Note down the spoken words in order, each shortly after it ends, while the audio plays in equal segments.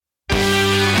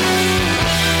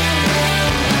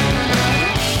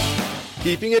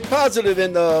Keeping it positive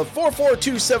in the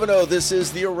 44270. This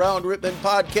is the Around Rittman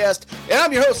podcast, and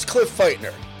I'm your host, Cliff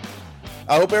Feitner.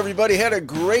 I hope everybody had a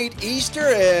great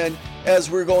Easter, and as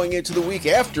we're going into the week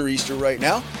after Easter right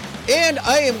now, and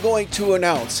I am going to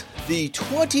announce the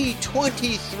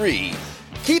 2023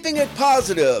 Keeping It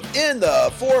Positive in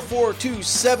the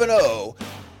 44270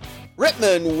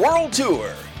 Rittman World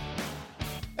Tour.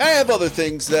 I have other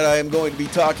things that I am going to be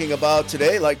talking about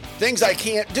today, like things I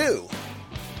can't do.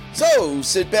 So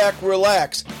sit back,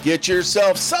 relax, get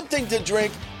yourself something to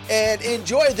drink, and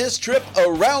enjoy this trip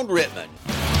around Rittman.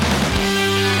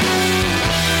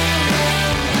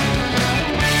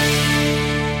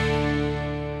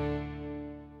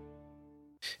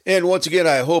 And once again,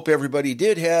 I hope everybody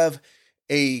did have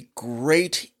a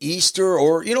great Easter,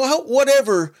 or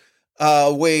whatever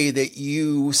way that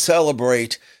you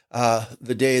celebrate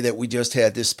the day that we just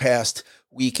had this past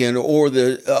weekend, or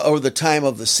the time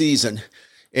of the season.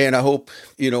 And I hope,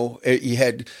 you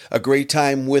had a great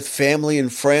time with family and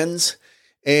friends,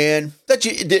 and that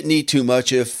you didn't eat too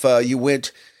much if you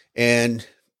went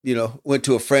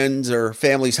to a friend's or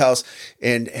family's house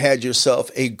and had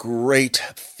yourself a great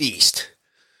feast.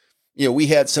 We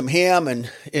had some ham,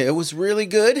 and it was really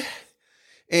good.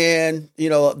 And,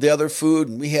 the other food,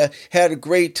 and we had a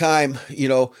great time,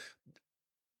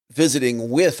 visiting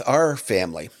with our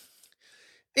family.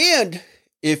 And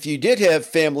if you did have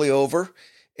family over,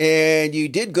 and you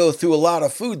did go through a lot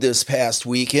of food this past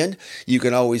weekend, you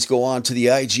can always go on to the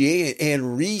IGA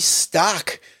and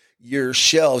restock your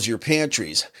shelves, your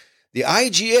pantries. The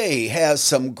IGA has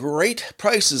some great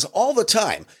prices all the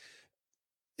time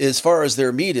as far as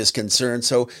their meat is concerned.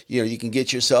 So, you can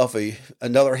get yourself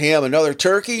another ham, another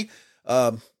turkey,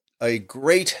 a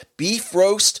great beef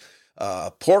roast,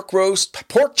 pork roast,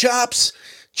 pork chops,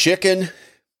 chicken.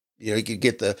 You can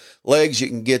get the legs, you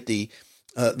can get the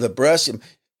breast.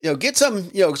 Get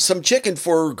some chicken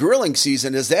for grilling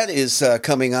season, as that is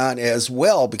coming on as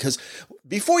well, because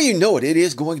before you know it, it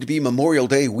is going to be Memorial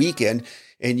Day weekend,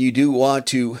 and you do want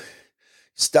to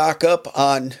stock up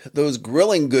on those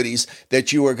grilling goodies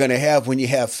that you are going to have when you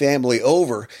have family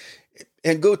over.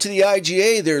 And go to the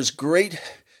IGA. There's great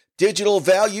digital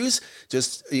values.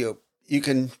 Just, you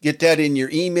can get that in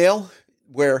your email,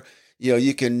 where,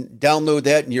 you can download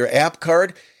that in your app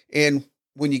card, and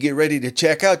when you get ready to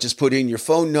check out, just put in your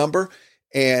phone number,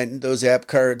 and the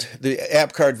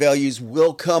app card values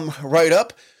will come right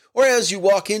up. Or as you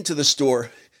walk into the store,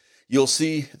 you'll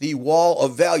see the wall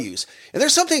of values. And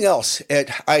there's something else at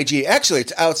IGA. Actually,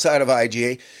 it's outside of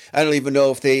IGA. I don't even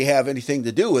know if they have anything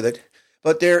to do with it,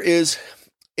 but there is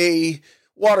a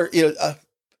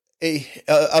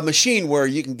machine where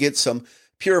you can get some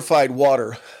purified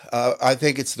water. I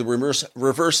think it's the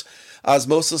reverse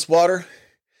osmosis water.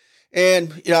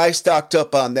 And, I stocked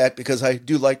up on that because I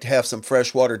do like to have some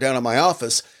fresh water down in my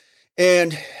office.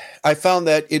 And I found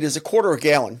that it is a quarter a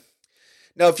gallon.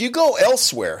 Now, if you go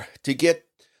elsewhere to get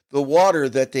the water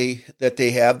that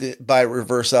they have by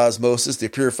reverse osmosis, the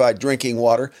purified drinking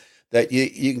water that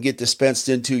you can get dispensed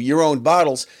into your own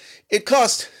bottles, it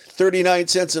costs 39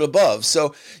 cents and above.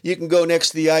 So you can go next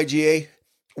to the IGA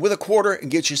with a quarter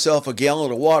and get yourself a gallon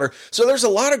of water. So there's a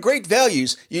lot of great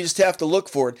values. You just have to look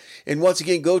for it. And once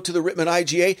again, go to the Rittman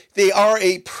IGA. They are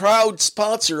a proud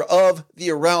sponsor of the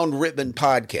Around Rittman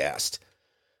podcast.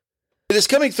 It is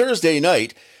coming Thursday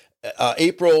night,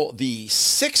 April the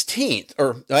 16th,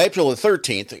 or April the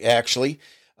 13th, actually,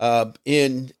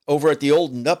 over at the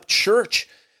Old Nup Church.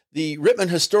 The Rittman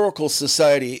Historical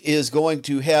Society is going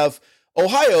to have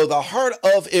Ohio, the heart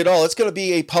of it all. It's going to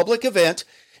be a public event.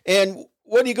 And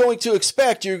what are you going to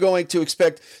expect? You're going to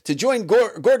expect to join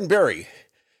Gordon Berry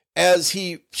as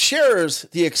he shares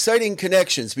the exciting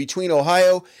connections between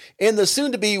Ohio and the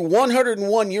soon-to-be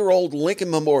 101-year-old Lincoln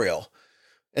Memorial.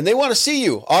 And they want to see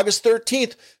you August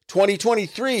 13th,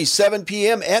 2023, 7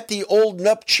 p.m. at the Old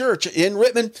Nup Church in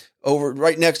Rittman, over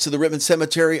right next to the Rittman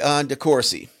Cemetery on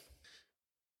DeCourcy.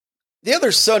 The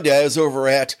other Sunday, I was over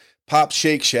at Pop's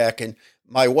Shake Shack, and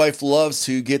my wife loves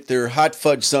to get their hot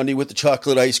fudge sundae with the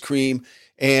chocolate ice cream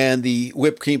and the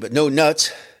whipped cream, but no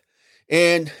nuts.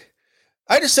 And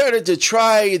I decided to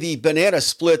try the banana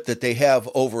split that they have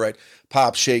over at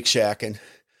Pop's Shake Shack. And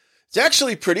it's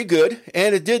actually pretty good.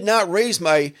 And it did not raise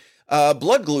my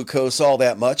blood glucose all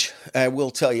that much. I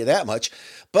will tell you that much.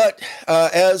 But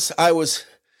as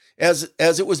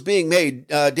it was being made,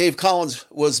 Dave Collins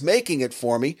was making it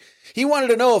for me. He wanted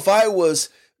to know if I was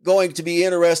going to be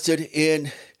interested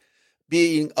in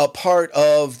being a part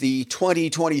of the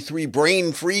 2023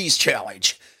 Brain Freeze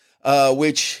Challenge,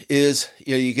 which is,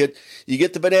 you get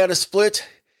the banana split,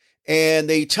 and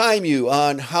they time you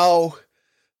on how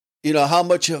how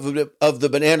much of the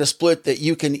banana split that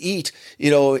you can eat,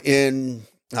 in,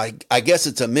 I guess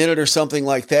it's a minute or something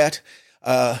like that.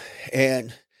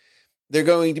 And they're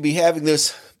going to be having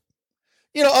this,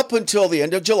 up until the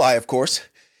end of July, of course.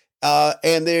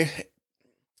 And they're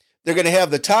going to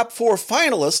have the top 4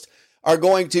 finalists are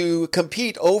going to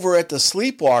compete over at the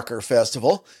Sleepwalker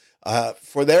Festival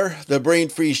for the Brain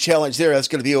Freeze Challenge there. That's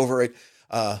going to be over at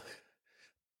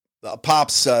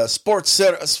Pop's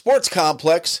sports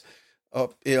complex,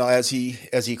 as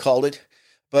he called it.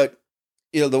 But,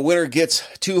 the winner gets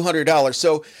 $200.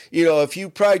 So, if you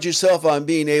pride yourself on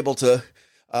being able to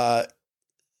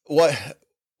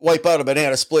wipe out a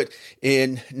banana split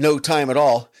in no time at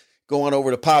all, go on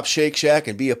over to Pop's Shake Shack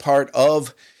and be a part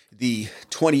of the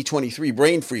 2023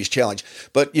 Brain Freeze Challenge.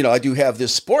 But, I do have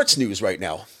this sports news right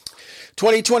now.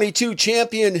 2022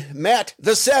 champion Matt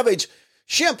the Savage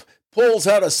Shimp pulls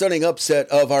out a stunning upset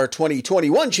of our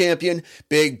 2021 champion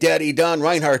Big Daddy Don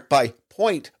Reinhardt by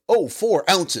 0.04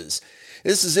 ounces.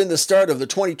 This is in the start of the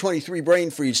 2023 Brain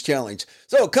Freeze Challenge.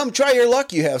 So come try your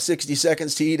luck. You have 60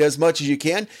 seconds to eat as much as you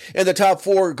can. And the top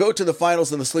 4 go to the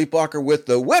finals in the Sleepwalker, with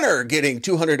the winner getting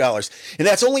 $200. And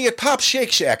that's only at Pop's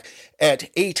Shake Shack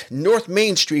at 8 North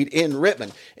Main Street in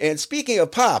Rittman. And speaking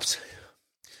of Pop's,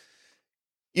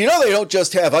 they don't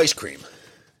just have ice cream.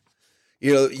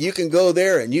 You can go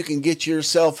there and you can get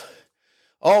yourself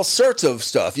all sorts of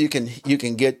stuff. You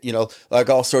can get, like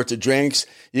all sorts of drinks.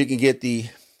 You can get the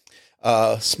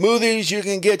smoothies, you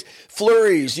can get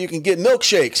flurries, you can get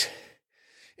milkshakes,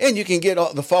 and you can get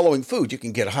all the following food. You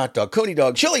can get a hot dog, coney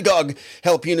dog, chili dog,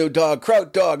 jalapeno dog,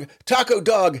 kraut dog, taco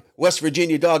dog, West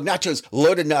Virginia dog, nachos,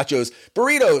 loaded nachos,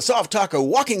 burrito, soft taco,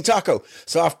 walking taco,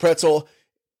 soft pretzel,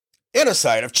 and a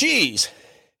side of cheese.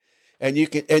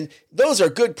 And those are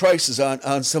good prices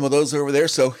on some of those over there.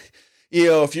 So,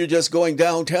 if you're just going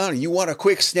downtown and you want a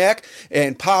quick snack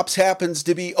and Pop's happens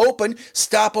to be open,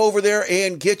 stop over there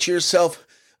and get yourself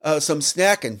some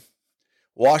snack and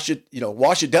wash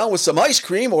it down with some ice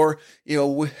cream or,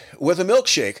 with a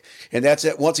milkshake. And that's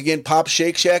at, once again, Pop's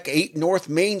Shake Shack, 8 North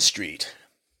Main Street.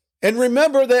 And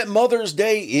remember that Mother's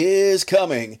Day is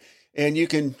coming, and you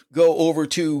can go over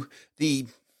to the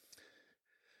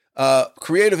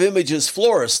Creative Images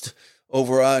Florist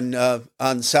over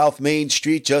on South Main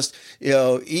Street, just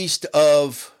just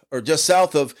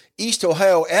south of East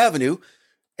Ohio Avenue,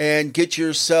 and get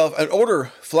yourself and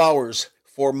order flowers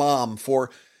for Mom,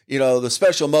 for the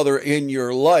special mother in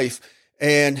your life,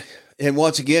 and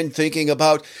once again thinking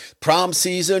about prom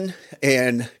season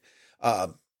and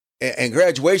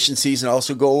graduation season.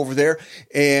 Also go over there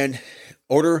and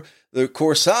order the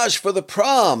corsage for the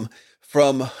prom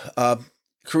from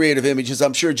Creative Images.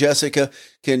 I'm sure Jessica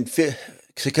can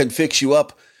fix you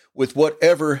up with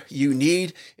whatever you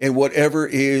need and whatever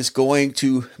is going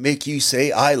to make you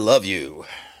say, I love you.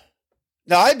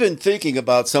 Now, I've been thinking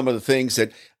about some of the things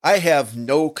that I have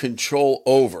no control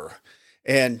over.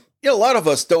 And, a lot of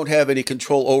us don't have any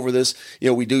control over this.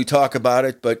 We do talk about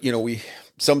it, but, we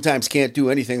sometimes can't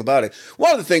do anything about it.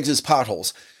 One of the things is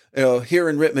potholes. Here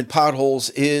in Rittman,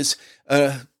 potholes is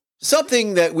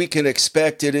something that we can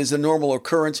expect. It is a normal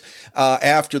occurrence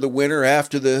after the winter,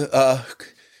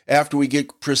 after we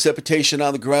get precipitation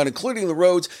on the ground, including the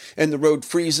roads, and the road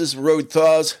freezes, the road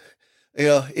thaws.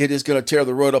 It is going to tear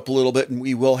the road up a little bit, and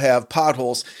we will have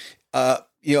potholes.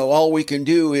 All we can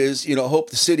do is,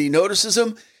 hope the city notices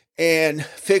them and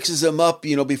fixes them up,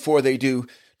 before they do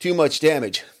too much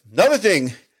damage. Another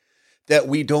thing that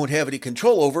we don't have any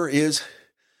control over is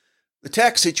the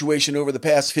tax situation over the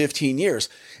past 15 years.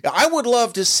 Now, I would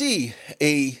love to see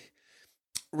a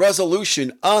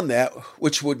resolution on that,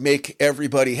 which would make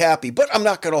everybody happy, but I'm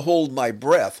not going to hold my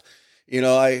breath.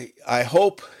 I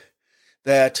hope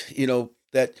that,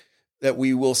 that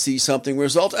we will see something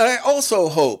result. And I also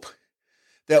hope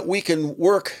that we can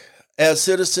work as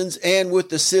citizens and with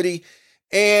the city,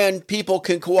 and people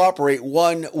can cooperate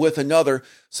one with another,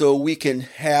 so we can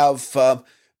have, so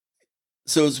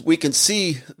as we can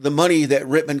see the money that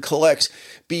Rittman collects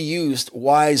be used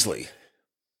wisely.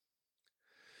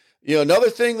 Another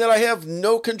thing that I have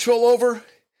no control over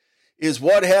is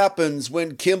what happens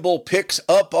when Kimball picks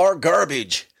up our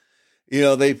garbage.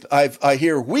 I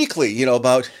hear weekly,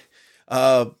 about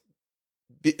the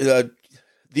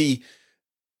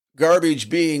garbage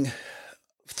being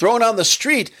thrown on the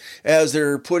street as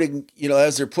they're putting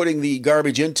the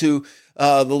garbage into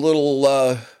the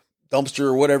little dumpster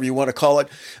or whatever you want to call it,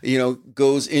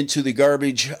 goes into the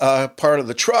garbage part of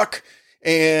the truck,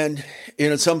 and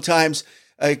sometimes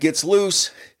it gets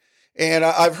loose. And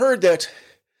I've heard that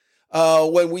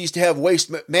when we used to have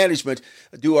waste management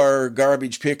do our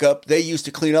garbage pickup, they used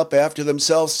to clean up after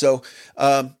themselves. So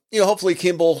hopefully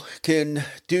Kimball can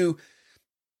do,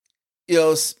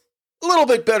 a little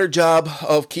bit better job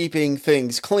of keeping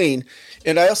things clean.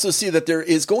 And I also see that there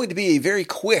is going to be a very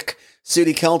quick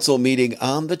city council meeting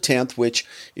on the 10th, which,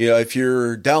 if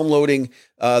you're downloading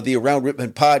the Around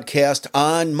Rittman podcast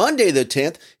on Monday the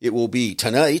 10th, it will be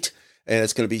tonight. And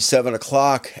it's going to be 7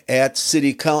 o'clock at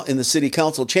in the city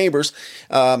council chambers.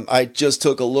 I just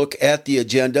took a look at the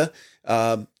agenda.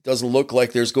 Doesn't look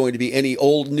like there's going to be any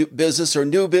new business or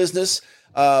new business.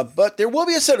 But there will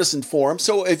be a citizen forum.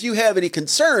 So if you have any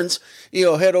concerns,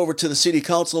 head over to the city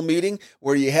council meeting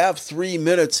where you have 3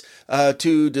 minutes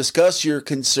to discuss your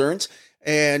concerns.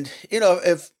 And,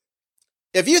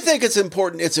 if you think it's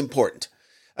important, it's important.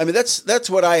 I mean, that's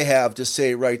what I have to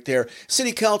say right there.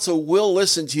 City council will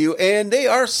listen to you, and they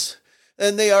are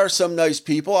some nice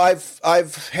people.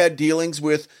 I've had dealings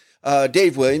with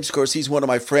Dave Williams. Of course, he's one of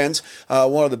my friends.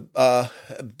 One of the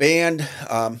band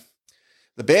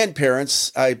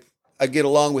parents. I get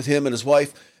along with him and his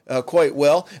wife quite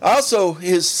well. Also,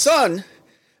 his son,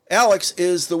 Alex,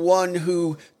 is the one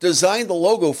who designed the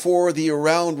logo for the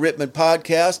Around Rittman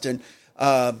podcast,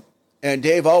 and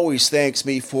Dave always thanks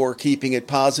me for keeping it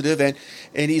positive. And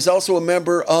he's also a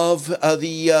member of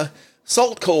the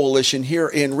Salt Coalition here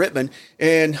in Rittman,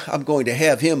 and I'm going to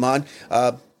have him on.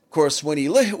 Of course, when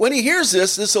he hears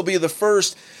this will be the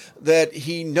first that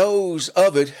he knows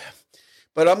of it.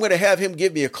 But I'm going to have him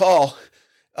give me a call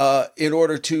in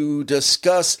order to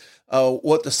discuss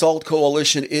what the Salt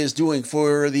Coalition is doing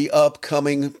for the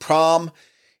upcoming prom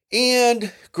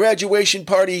and graduation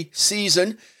party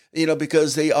season,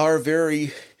 because they are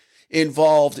very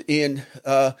involved in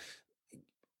the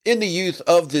youth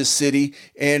of this city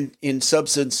and in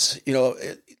substance,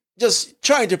 just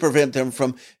trying to prevent them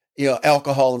from,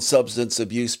 alcohol and substance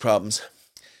abuse problems.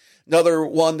 Another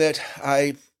one that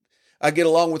I get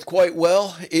along with quite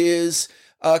well is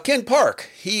Ken Park.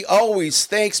 He always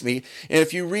thanks me. And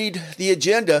if you read the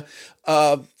agenda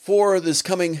for this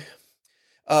coming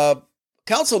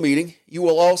council meeting, you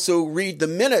will also read the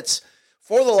minutes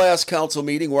for the last council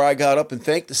meeting where I got up and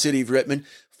thanked the city of Rittman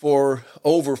for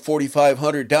over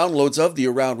 4,500 downloads of the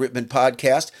Around Rittman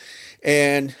podcast.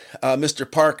 And Mr.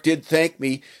 Park did thank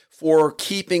me for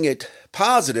keeping it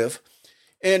positive.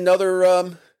 And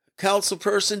another council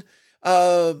person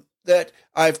that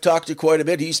I've talked to quite a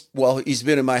bit. He's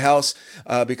been in my house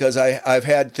because I've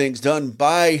had things done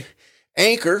by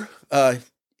Anchor,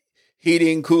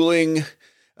 heating, cooling,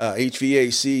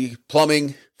 HVAC,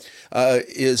 plumbing,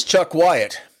 is Chuck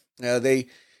Wyatt. They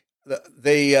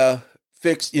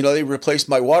fixed, they replaced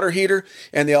my water heater,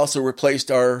 and they also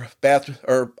replaced our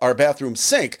bathroom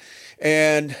sink.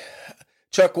 And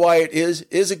Chuck Wyatt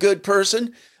is a good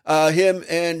person. Him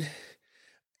and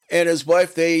his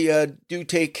wife, they do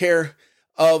take care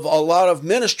of a lot of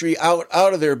ministry out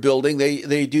of their building.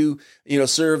 They do,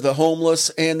 serve the homeless,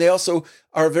 and they also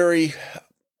are very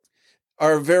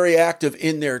active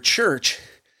in their church.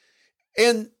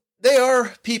 And they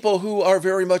are people who are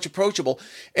very much approachable.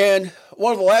 And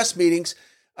one of the last meetings,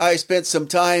 I spent some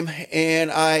time, and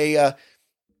I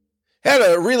had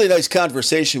a really nice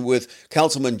conversation with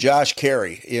Councilman Josh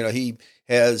Carey. He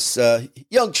has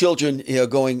young children,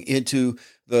 going into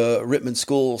the Rittman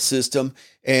school system,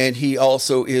 and he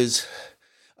also is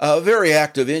very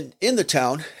active in the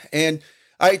town. And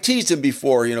I teased him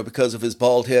before, because of his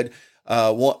bald head.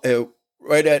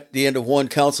 Right at the end of one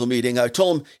council meeting, I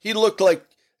told him he looked like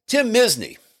Tim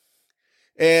Misney.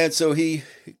 And so he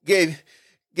gave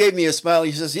me a smile.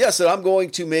 He says, "Yes, I'm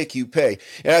going to make you pay."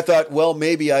 And I thought, well,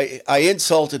 maybe I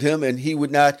insulted him and he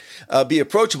would not be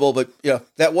approachable, but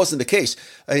that wasn't the case.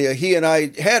 He and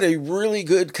I had a really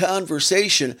good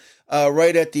conversation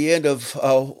right at the end of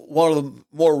one of the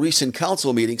more recent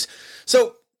council meetings.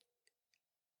 So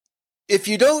if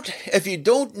you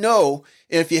don't know,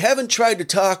 and if you haven't tried to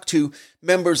talk to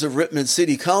members of Rittman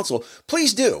City Council,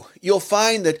 please do. You'll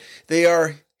find that they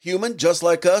are human, just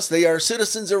like us. They are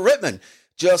citizens of Rittman,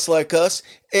 just like us,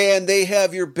 and they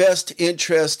have your best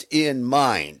interest in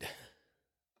mind.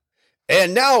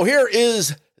 And now here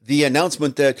is the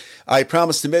announcement that I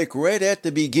promised to make right at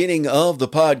the beginning of the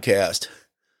podcast.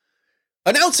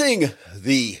 Announcing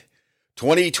the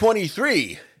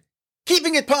 2023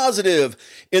 Keeping It Positive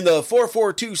in the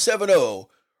 44270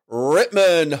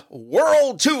 Rittman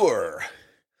World Tour.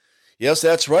 Yes,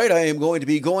 that's right. I am going to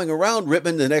be going around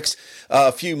Rittman the next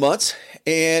few months,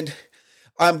 and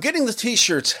I'm getting the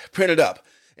t-shirts printed up,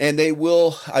 and I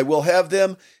will have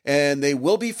them, and they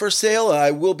will be for sale. And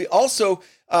I will be also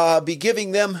be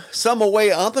giving them some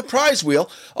away on the prize wheel,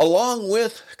 along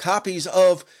with copies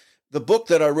of the book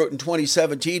that I wrote in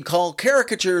 2017 called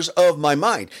Caricatures of My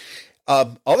Mind.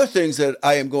 Other things that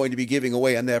I am going to be giving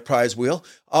away on that prize wheel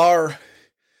are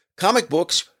comic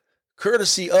books,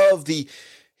 courtesy of the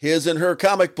His and Her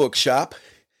Comic Book Shop.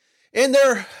 And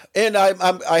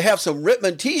I have some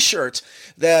Rittman T-shirts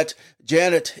that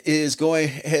Janet is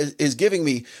giving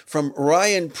me from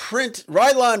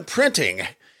Rylon Printing,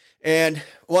 and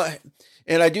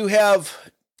I do have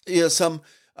some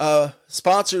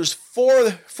sponsors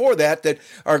for that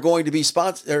are going to be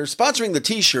sponsoring the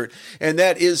T-shirt, and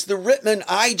that is the Rittman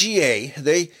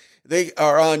IGA. They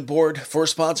are on board for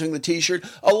sponsoring the T-shirt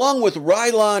along with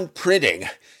Rylon Printing,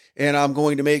 and I'm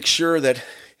going to make sure that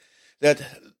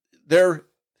their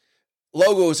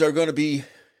logos are going to be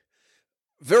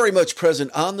very much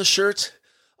present on the shirts,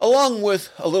 along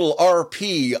with a little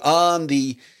RP on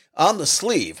the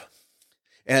sleeve.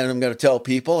 And I'm going to tell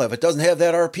people, if it doesn't have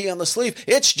that RP on the sleeve,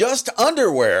 it's just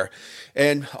underwear.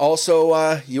 And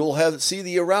also, you'll see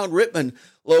the Around Rittman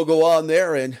logo on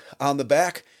there, and on the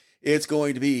back, it's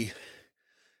going to be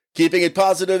keeping it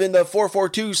positive in the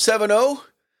 44270,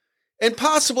 and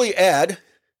possibly add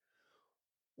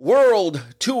world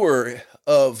tour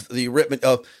of the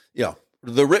Rittman,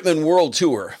 the Rittman World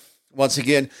Tour. Once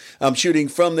again, I'm shooting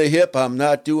from the hip. I'm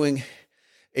not doing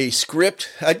a script.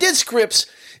 I did scripts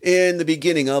in the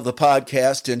beginning of the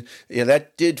podcast, and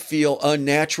that did feel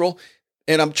unnatural.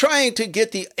 And I'm trying to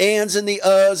get the ands and the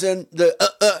uhs and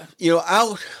the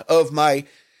out of my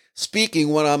speaking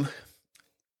when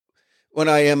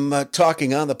I am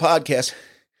talking on the podcast.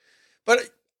 But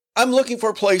I'm looking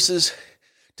for places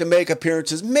to make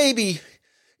appearances, maybe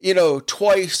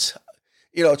twice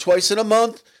in a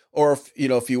month, or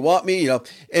if you want me,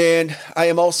 And I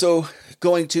am also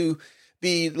going to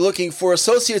be looking for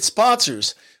associate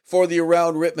sponsors for the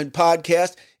Around Rittman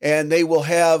podcast, and they will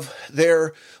have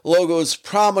their logos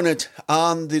prominent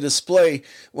on the display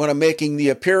when I'm making the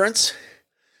appearance.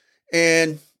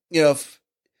 And if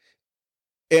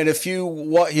you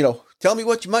want, tell me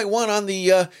what you might want on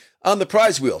the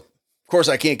prize wheel. Of course,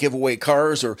 I can't give away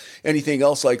cars or anything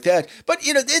else like that, but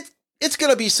it's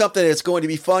going to be something that's going to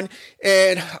be fun.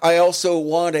 And I also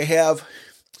want to have,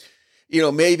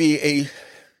 maybe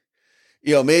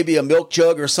a milk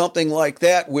jug or something like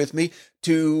that with me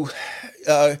to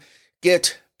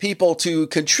get people to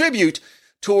contribute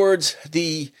towards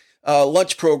the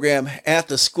lunch program at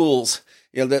the schools.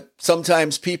 That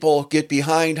sometimes people get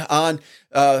behind on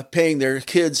paying their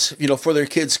kids, for their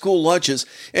kids' school lunches.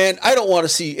 And I don't want to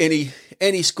see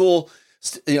any school,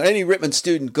 any Rittman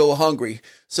student go hungry.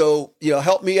 So,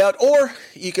 help me out. Or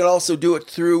you can also do it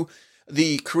through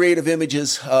the Creative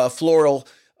Images floral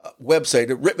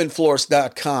website at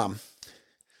rittmanflorist.com.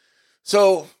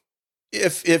 So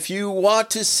if you want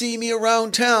to see me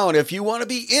around town, if you want to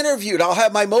be interviewed, I'll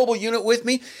have my mobile unit with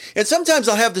me, and sometimes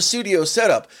I'll have the studio set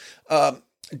up.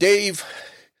 Dave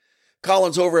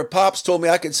Collins over at Pops told me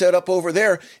I could set up over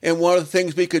there, and one of the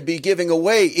things we could be giving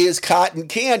away is cotton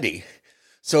candy.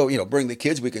 So, bring the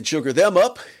kids, we can sugar them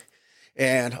up.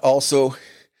 And also,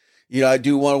 I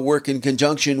do want to work in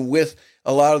conjunction with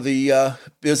a lot of the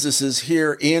businesses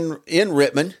here in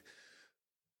Rittman.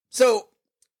 So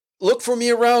look for me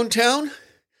around town.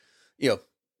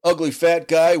 Ugly fat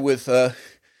guy with a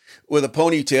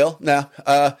ponytail. Now,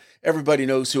 everybody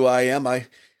knows who I am. I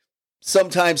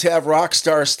sometimes have rock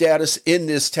star status in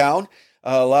this town.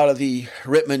 A lot of the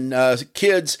Rittman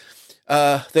kids,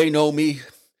 they know me,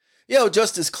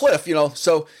 just as Cliff.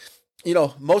 So a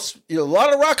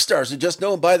lot of rock stars are just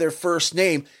known by their first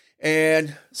name.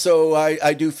 And so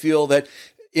I do feel that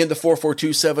in the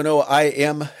 44270, I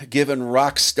am given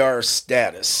rock star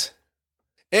status.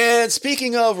 And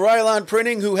speaking of Rylon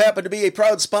Printing, who happen to be a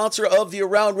proud sponsor of the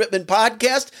Around Rittman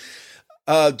podcast,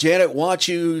 Janet wants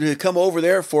you to come over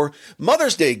there for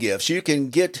Mother's Day gifts. You can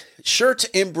get shirts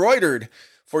embroidered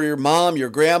for your mom, your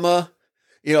grandma,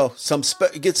 get some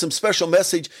special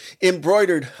message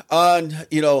embroidered on,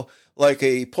 like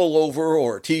a pullover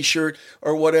or a t-shirt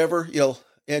or whatever,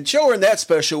 and show her in that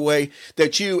special way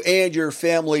that you and your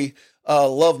family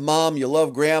love mom, you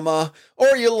love grandma,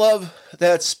 or you love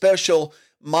that special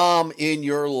mom in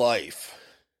your life.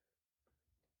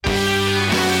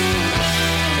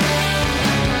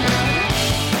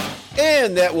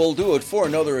 And that will do it for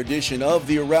another edition of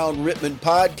the Around Rittman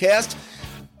podcast.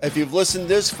 If you've listened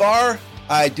this far,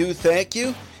 I do thank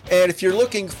you. And if you're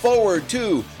looking forward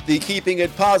to the Keeping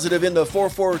It Positive in the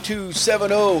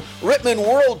 44270 Rittman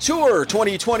World Tour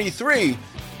 2023,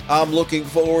 I'm looking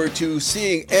forward to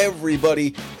seeing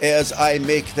everybody as I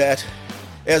make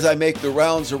the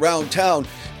rounds around town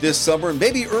this summer and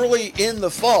maybe early in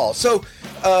the fall. So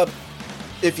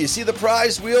if you see the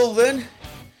prize wheel, then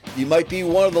you might be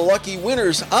one of the lucky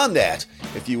winners on that.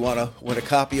 If you want to win a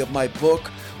copy of my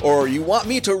book, or you want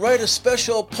me to write a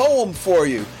special poem for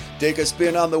you, take a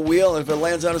spin on the wheel, and if it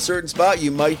lands on a certain spot,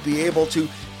 you might be able to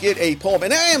get a poem.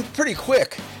 And I am pretty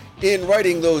quick in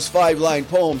writing those 5-line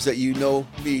poems that you know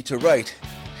me to write.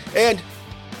 And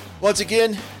once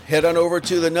again, head on over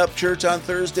to the Nup Church on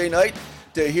Thursday night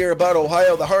to hear about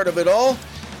Ohio, the heart of it all.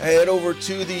 Head over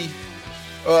to the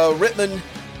Rittman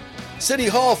City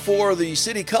Hall for the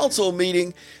City Council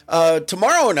meeting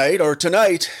tomorrow night or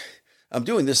tonight. I'm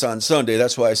doing this on Sunday,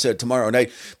 that's why I said tomorrow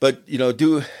night. But go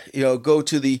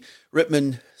to the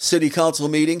Rittman City Council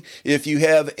meeting. If you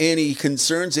have any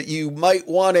concerns that you might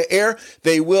want to air,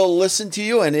 they will listen to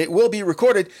you, and it will be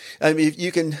recorded. I mean,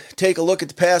 you can take a look at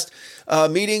the past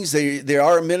meetings. There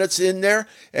are minutes in there,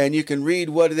 and you can read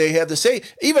what they have to say.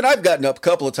 Even I've gotten up a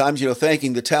couple of times,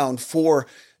 thanking the town for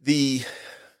the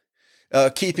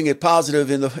keeping it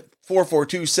positive in the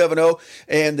 44270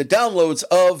 and the downloads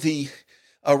of the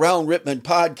Around Rittman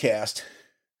podcast.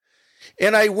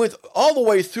 And I went all the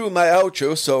way through my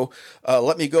outro, so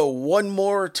let me go one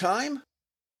more time.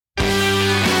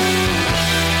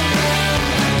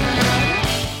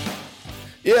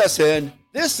 Yes, and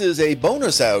this is a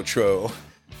bonus outro.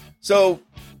 So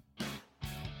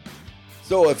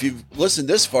if you've listened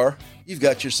this far, you've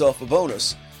got yourself a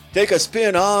bonus. Take a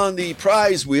spin on the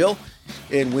prize wheel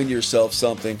and win yourself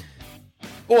something.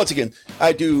 But once again,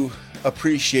 I do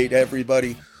appreciate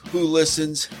everybody who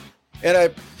listens,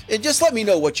 and just let me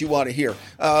know what you want to hear.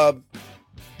 Write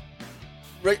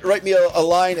me a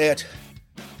line at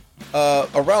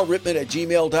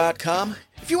aroundrittman@gmail.com.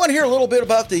 If you want to hear a little bit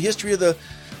about the history of the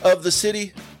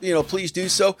city, please do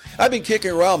so. I've been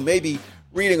kicking around maybe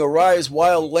reading Arise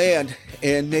Wild Land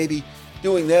and maybe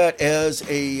doing that as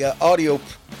a audio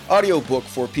book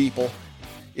for people.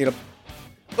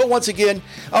 But once again,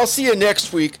 I'll see you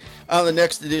next week on the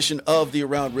next edition of the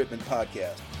Around Rittman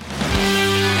podcast.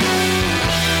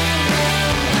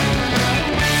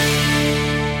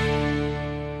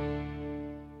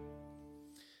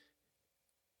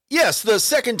 Yes, the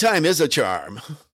second time is a charm.